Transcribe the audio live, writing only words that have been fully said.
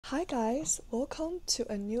Hi guys, welcome to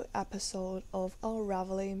a new episode of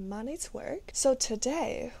Unraveling Manet's work. So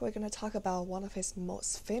today we're going to talk about one of his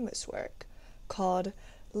most famous work called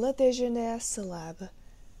Le Déjeuner sur,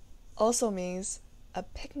 also means a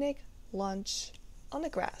picnic lunch on the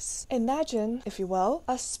grass. Imagine, if you will,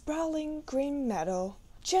 a sprawling green meadow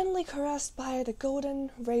gently caressed by the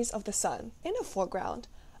golden rays of the sun. In the foreground,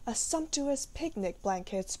 a sumptuous picnic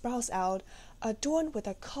blanket sprouts out, adorned with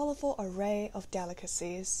a colorful array of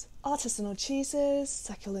delicacies. Artisanal cheeses,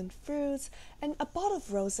 succulent fruits, and a bottle of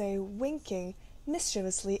rosé winking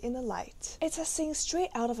mischievously in the light. It's a scene straight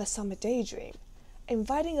out of a summer daydream,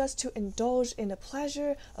 inviting us to indulge in the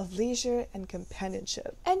pleasure of leisure and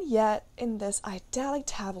companionship. And yet, in this idyllic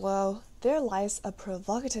tableau, there lies a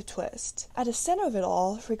provocative twist. At the center of it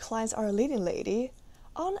all reclines our leading lady,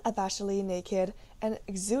 unabashedly naked and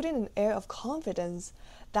exuding an air of confidence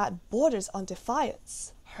that borders on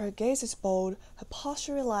defiance. Her gaze is bold, her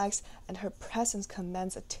posture relaxed, and her presence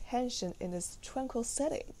commands attention in this tranquil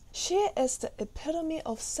setting. She is the epitome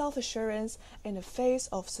of self-assurance in the face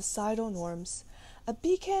of societal norms, a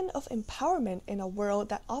beacon of empowerment in a world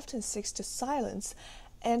that often seeks to silence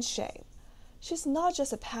and shame. She's not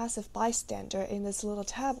just a passive bystander in this little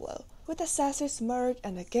tableau. With a sassy smirk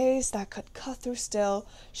and a gaze that could cut through steel,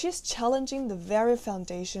 she's challenging the very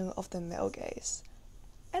foundation of the male gaze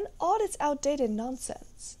and all its outdated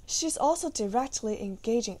nonsense. She's also directly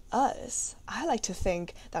engaging us. I like to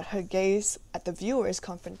think that her gaze at the viewer is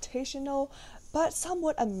confrontational, but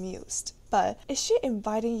somewhat amused. But is she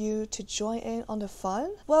inviting you to join in on the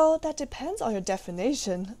fun? Well, that depends on your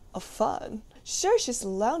definition of fun. Sure, she's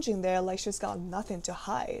lounging there like she's got nothing to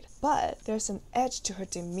hide, but there's an edge to her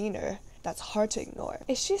demeanor that's hard to ignore.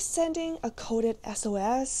 Is she sending a coded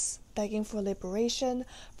SOS, begging for liberation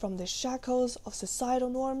from the shackles of societal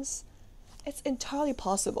norms? It's entirely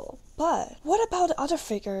possible. But what about the other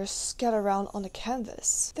figures scattered around on the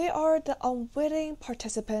canvas? They are the unwitting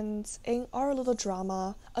participants in our little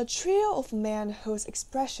drama, a trio of men whose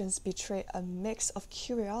expressions betray a mix of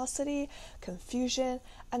curiosity, confusion,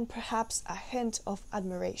 and perhaps a hint of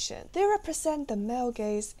admiration. They represent the male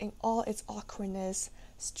gaze in all its awkwardness,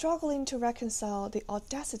 struggling to reconcile the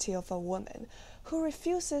audacity of a woman who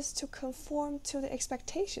refuses to conform to the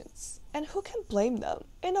expectations. And who can blame them?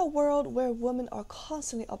 In a world where women are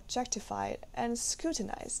constantly objectified and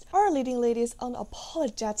scrutinized, our leading lady's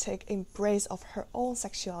unapologetic embrace of her own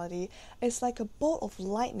sexuality is like a bolt of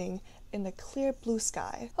lightning in the clear blue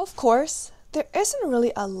sky. Of course, there isn't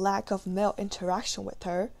really a lack of male interaction with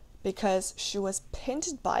her, because she was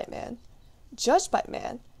painted by men, judged by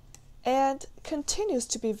men, and continues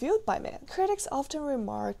to be viewed by men. Critics often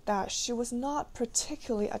remark that she was not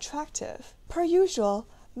particularly attractive. Per usual,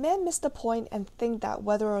 men miss the point and think that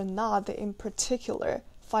whether or not they in particular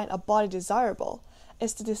find a body desirable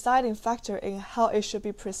is the deciding factor in how it should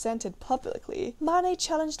be presented publicly. Manet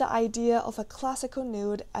challenged the idea of a classical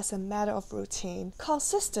nude as a matter of routine,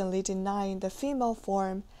 consistently denying the female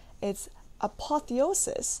form its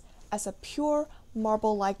apotheosis as a pure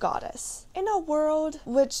marble-like goddess. In a world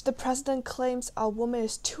which the president claims a woman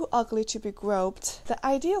is too ugly to be groped, the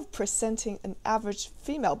idea of presenting an average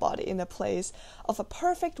female body in the place of a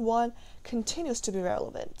perfect one continues to be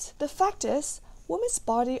relevant. The fact is, women's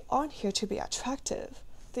bodies aren't here to be attractive.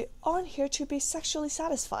 They aren't here to be sexually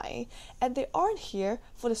satisfying, and they aren't here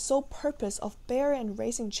for the sole purpose of bearing and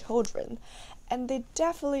raising children. And they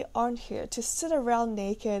definitely aren't here to sit around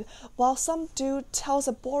naked while some dude tells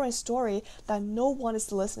a boring story that no one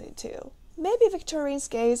is listening to. Maybe Victorine's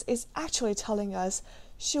gaze is actually telling us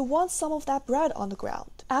she wants some of that bread on the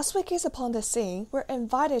ground. As we gaze upon the scene, we're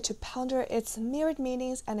invited to ponder its myriad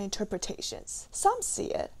meanings and interpretations. Some see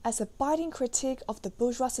it as a biting critique of the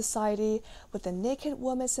bourgeois society, with the naked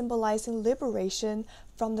woman symbolizing liberation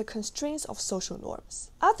from the constraints of social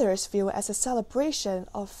norms. Others view it as a celebration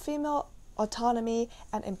of female autonomy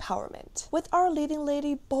and empowerment, with our leading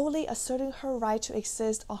lady boldly asserting her right to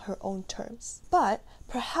exist on her own terms. But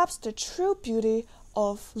perhaps the true beauty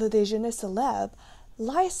of Le Déjeuner sur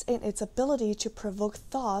lies in its ability to provoke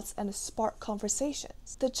thoughts and spark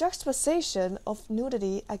conversations. The juxtaposition of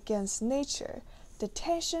nudity against nature, the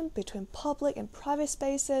tension between public and private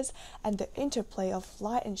spaces, and the interplay of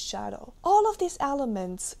light and shadow. All of these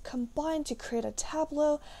elements combine to create a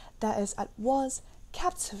tableau that is at once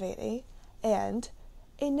captivating and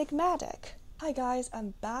enigmatic. Hi guys,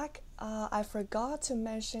 I'm back. I forgot to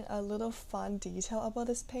mention a little fun detail about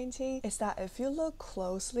this painting is that if you look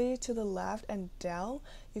closely to the left and down,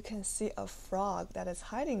 you can see a frog that is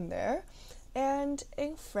hiding there. And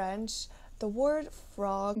in French, The word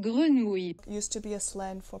frog grenouille, used to be a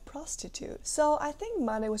slang for prostitute. So I think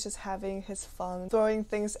Manet was just having his fun, throwing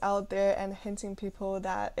things out there and hinting people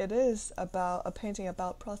that it is about a painting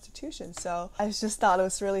about prostitution. So I just thought it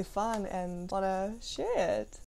was really fun and want to share it.